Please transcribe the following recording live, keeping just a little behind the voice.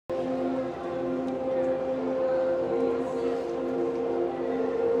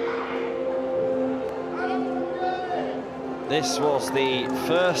This was the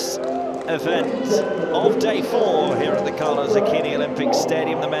first event of day 4 here at the Carlo Zucchini Olympic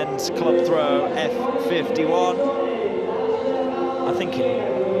Stadium, the men's club throw F51. I think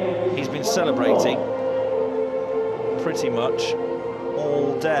he's been celebrating pretty much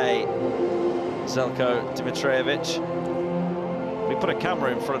all day, Zeljko Dimitrijevic. We put a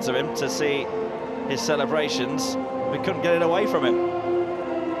camera in front of him to see his celebrations. We couldn't get it away from him.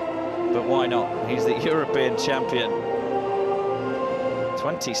 But why not? He's the European champion.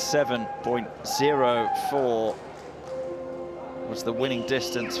 27.04 was the winning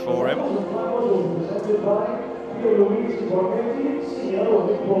distance for him.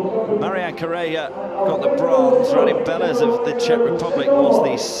 Marian KUREJA got the bronze. Radim BELES of the Czech Republic was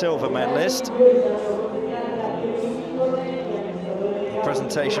the silver medalist. The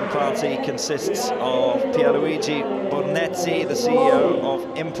presentation party consists of Pierluigi Bonetti, the CEO of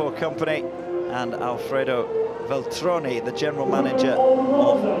Import Company, and Alfredo Veltroni, the general manager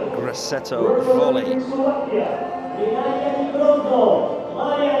of Grosseto Volley.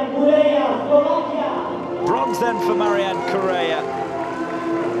 Bronze then for Marian KUREJA.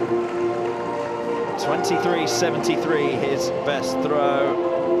 23.73, his best throw.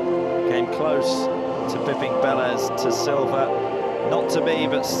 Came close to pipping BELES to silver. Not to be,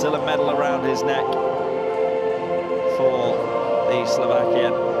 but still a medal around his neck for the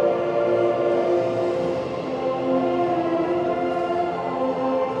Slovakian.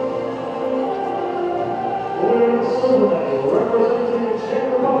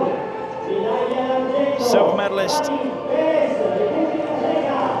 Silver medalist,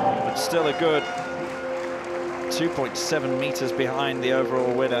 but still a good 2.7 meters behind the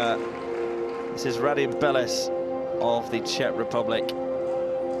overall winner. This is Radim BELES of the Czech Republic.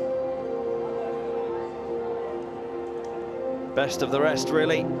 Best of the rest,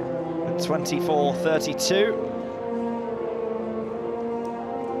 really, at 24.32.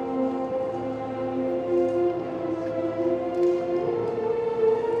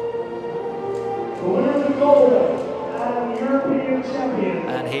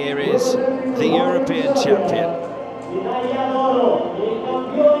 And here is the European champion,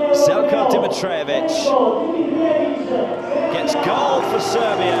 Zeljko Dimitrijevic, gets gold for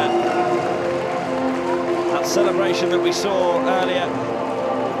Serbia. That celebration that we saw earlier,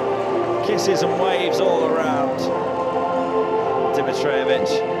 kisses and waves all around Dimitrijevic.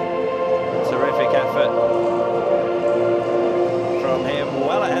 Terrific effort from him,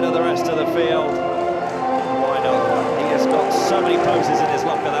 well ahead of the rest of the field. Why not? He has got so many poses in his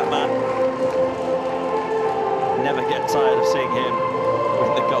locker, that man. Never get tired of seeing him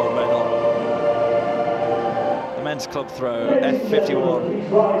with the gold medal. The men's club throw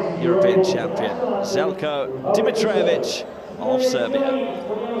F51 European champion, Zeljko Dimitrijevic of Serbia.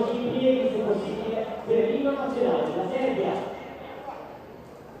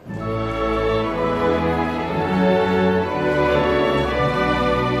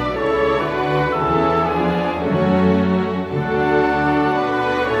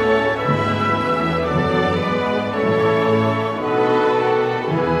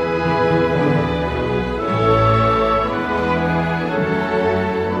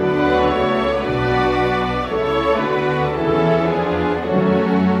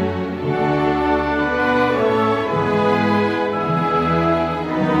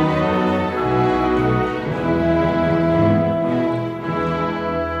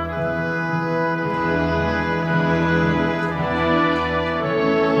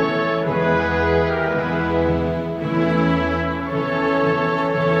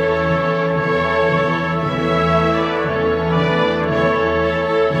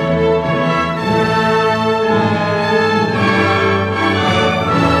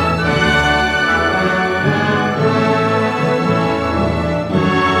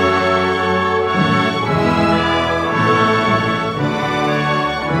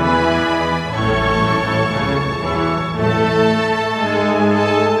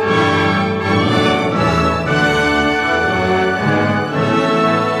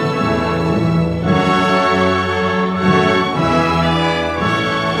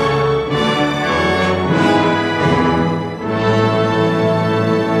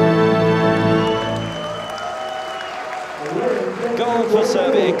 Gold for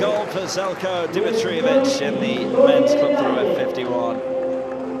Serbia, gold for Zeljko Dimitrijevic in the men's club throw F51.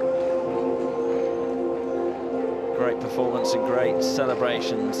 Great performance and great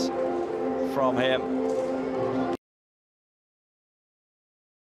celebrations from him.